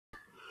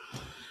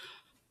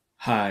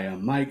Hi,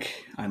 I'm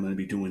Mike. I'm going to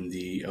be doing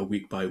the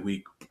week by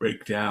week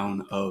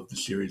breakdown of the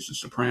series The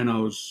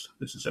Sopranos.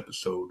 This is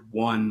episode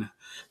one,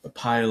 the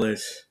pilot.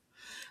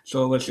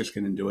 So let's just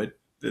get into it.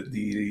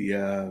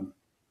 The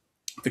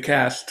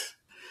cast,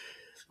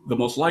 the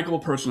most likable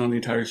person on the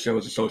entire show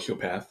is a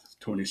sociopath,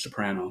 Tony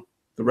Soprano.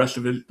 The rest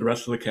of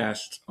the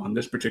cast on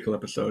this particular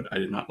episode, I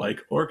did not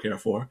like or care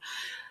for.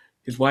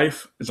 His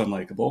wife is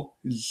unlikable.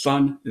 His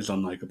son is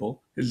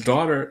unlikable. His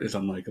daughter is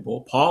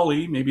unlikable.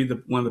 Paulie, maybe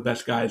one of the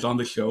best guys on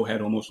the show,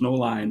 had almost no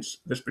lines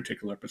this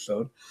particular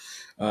episode.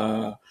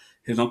 Uh,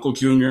 his uncle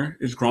Junior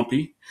is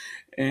grumpy,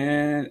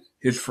 and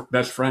his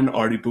best friend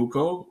Artie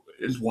Bucco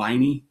is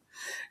whiny,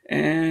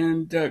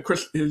 and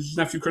his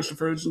nephew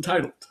Christopher is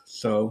entitled.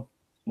 So,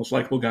 most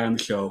likable guy on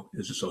the show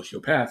is a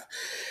sociopath,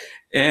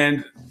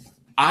 and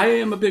I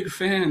am a big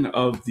fan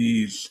of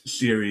these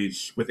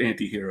series with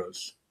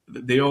anti-heroes.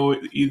 They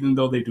always, even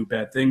though they do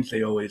bad things,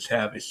 they always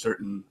have a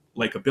certain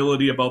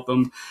likability about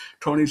them.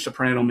 Tony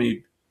Soprano,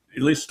 made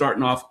at least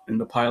starting off in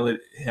the pilot,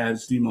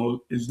 is the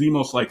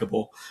most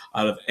likable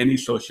out of any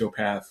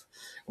sociopath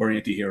or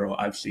anti-hero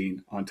I've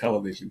seen on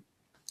television.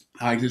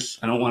 I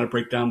don't want to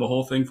break down the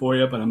whole thing for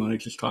you, but I'm going to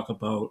just talk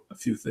about a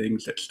few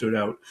things that stood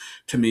out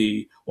to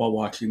me while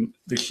watching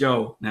the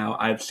show. Now,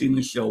 I've seen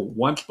the show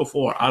once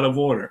before, out of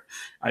order.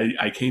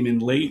 I came in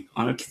late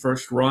on its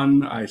first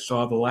run. I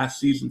saw the last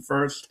season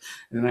first,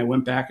 and then I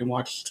went back and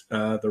watched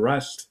the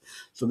rest.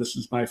 So this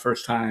is my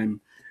first time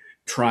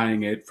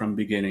trying it from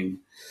beginning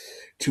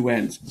to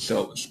end.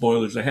 So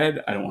spoilers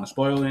ahead. I don't want to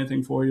spoil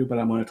anything for you, but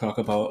I'm going to talk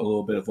about a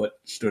little bit of what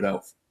stood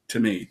out to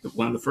me.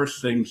 One of the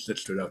first things that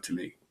stood out to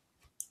me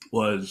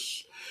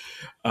was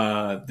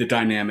the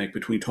dynamic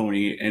between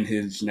Tony and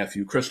his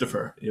nephew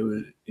Christopher.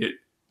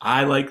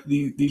 I like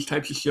these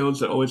types of shows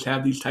that always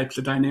have these types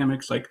of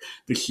dynamics, like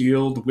The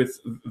Shield with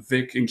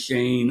Vic and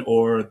Shane,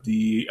 or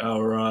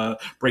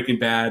Breaking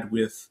Bad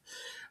with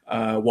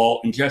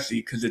Walt and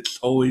Jesse, because it's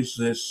always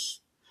this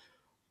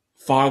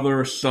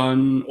father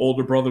son,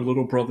 older brother,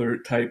 little brother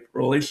type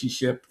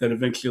relationship that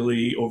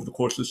eventually, over the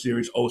course of the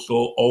series, also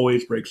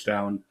always breaks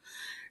down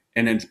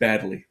and ends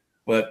badly.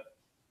 But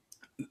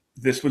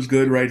this was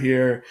good right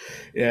here.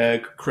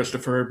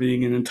 Christopher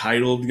being an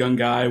entitled young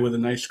guy with a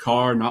nice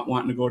car, not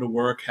wanting to go to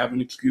work, having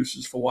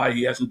excuses for why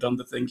he hasn't done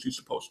the things he's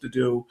supposed to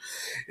do.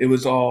 It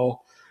was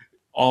all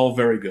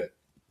very good.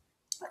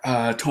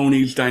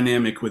 Tony's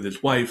dynamic with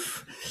his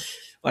wife,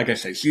 like I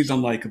say, she's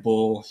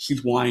unlikable.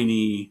 She's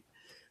whiny.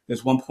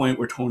 There's one point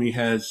where Tony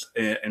has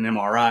an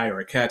MRI or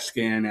a CAT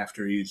scan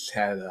after he's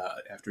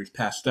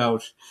passed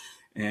out,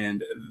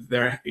 and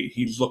there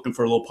he's looking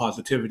for a little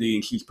positivity,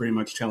 and she's pretty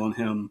much telling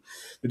him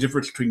the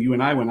difference between you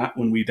and I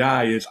when we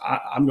die is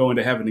I'm going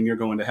to heaven and you're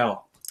going to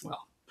hell.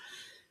 Well,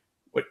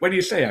 what do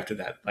you say after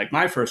that? Like,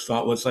 my first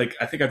thought was, like,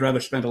 I think I'd rather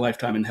spend a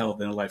lifetime in hell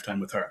than a lifetime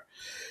with her.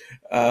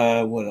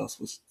 What else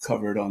was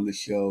covered on the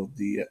show?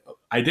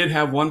 I did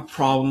have one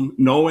problem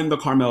knowing the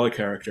Carmela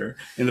character.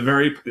 In the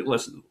very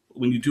listen,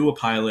 when you do a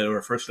pilot or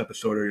a first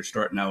episode or you're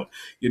starting out,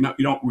 you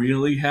don't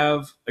really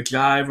have a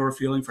jive or a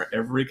feeling for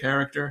every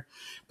character.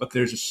 But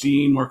there's a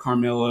scene where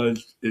Carmela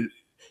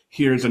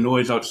hears a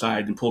noise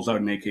outside and pulls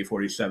out an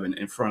AK-47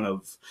 in front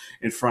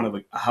of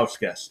a house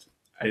guest.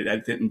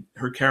 I didn't.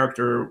 Her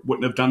character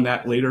wouldn't have done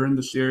that later in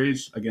the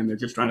series. Again, they're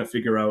just trying to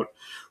figure out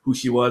who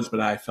she was, but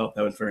I felt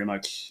that was very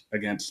much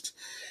against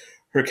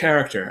her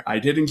character. I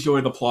did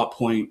enjoy the plot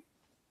point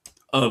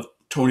of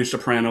Tony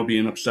Soprano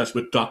being obsessed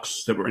with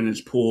ducks that were in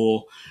his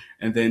pool,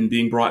 and then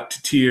being brought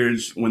to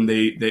tears when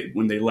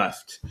they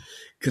left,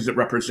 because it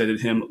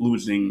represented him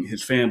losing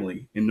his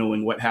family. And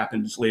knowing what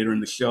happens later in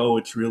the show,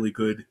 it's really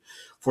good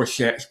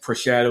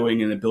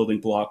foreshadowing and a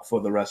building block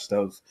for the rest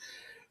of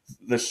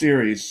the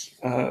series.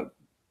 The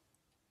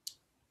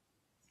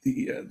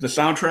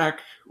soundtrack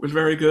was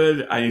very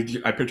good.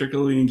 I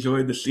particularly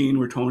enjoyed the scene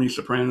where Tony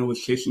Soprano was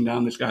chasing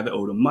down this guy that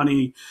owed him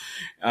money.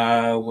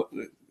 What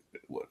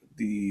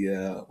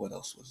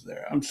else was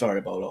there? I'm sorry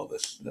about all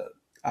this.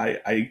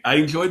 I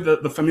enjoyed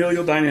the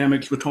familial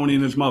dynamics with Tony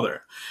and his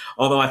mother.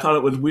 Although I thought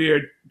it was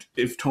weird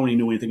if Tony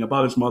knew anything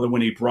about his mother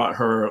when he brought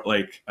her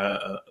like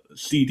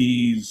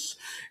CDs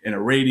and a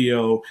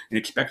radio and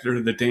expected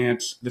her to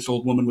dance. This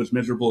old woman was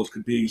miserable as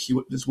could be.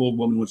 This old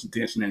woman wasn't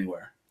dancing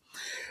anywhere.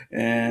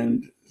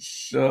 And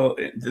so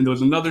then there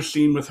was another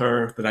scene with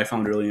her that I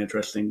found really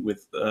interesting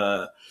with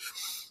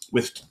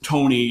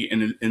Tony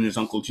and his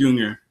Uncle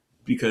Junior,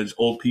 because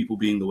old people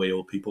being the way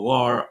old people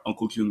are,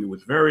 Uncle Junior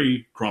was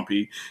very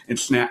grumpy and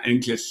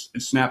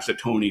snaps at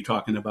Tony,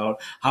 talking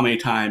about how many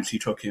times he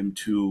took him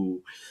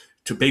to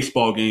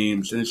baseball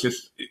games, and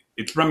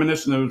it's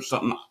reminiscent of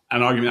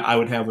an argument I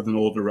would have with an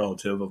older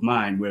relative of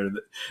mine, where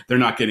they're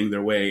not getting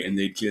their way and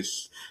they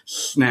just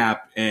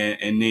snap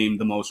and name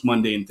the most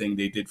mundane thing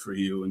they did for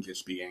you and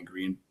just be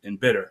angry and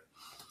bitter.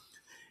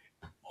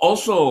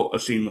 Also, a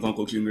scene with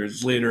Uncle Junior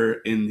is later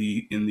in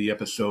the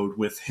episode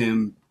with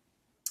him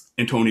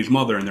and Tony's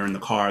mother, and they're in the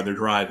car, they're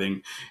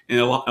driving, and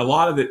a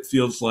lot of it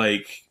feels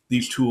like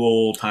these two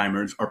old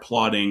timers are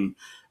plotting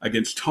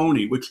against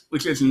Tony,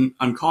 which isn't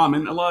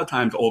uncommon. A lot of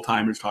times old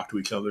timers talk to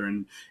each other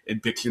and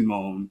bitch and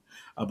moan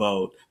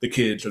about the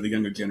kids or the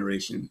younger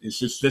generation. It's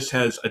just this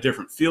has a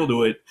different feel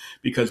to it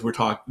because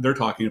they're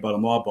talking about a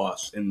mob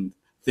boss and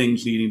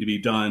things needing to be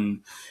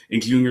done,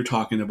 and Junior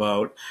talking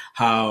about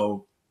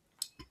how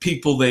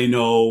people they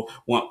know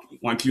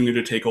want Junior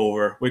to take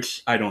over,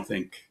 which I don't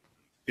think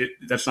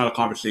that's not a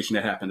conversation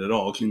that happened at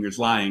all. Junior's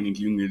lying and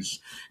Junior's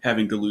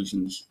having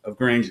delusions of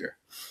grandeur.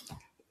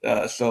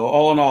 So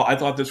all in all, I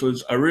thought this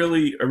was a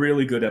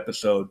really good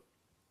episode.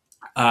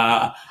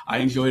 I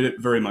enjoyed it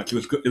very much. It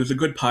was good. It was a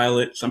good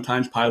pilot.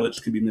 Sometimes pilots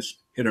can be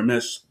hit or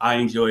miss. I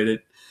enjoyed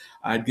it.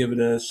 I'd give it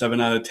a 7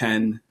 out of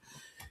 10.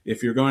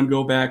 If you're going to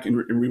go back and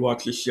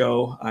rewatch this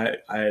show,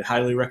 I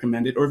highly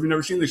recommend it. Or if you've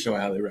never seen the show,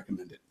 I highly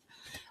recommend it.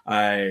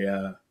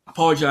 I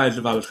apologize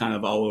if I was kind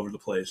of all over the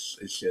place.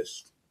 It's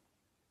just,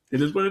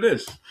 it is what it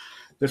is.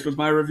 This was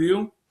my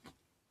review.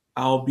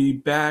 I'll be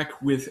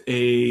back with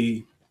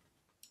a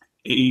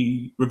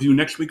review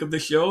next week of the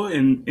show,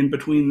 and in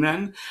between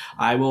then,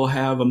 I will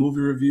have a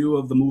movie review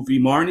of the movie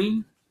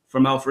Marnie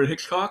from Alfred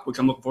Hitchcock, which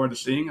I'm looking forward to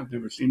seeing. I've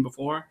never seen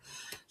before.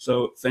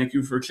 So thank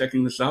you for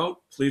checking this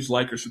out. Please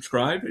like or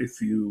subscribe if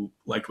you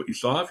liked what you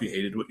saw, if you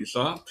hated what you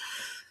saw.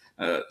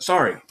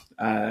 Sorry.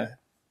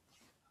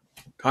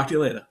 Talk to you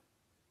later.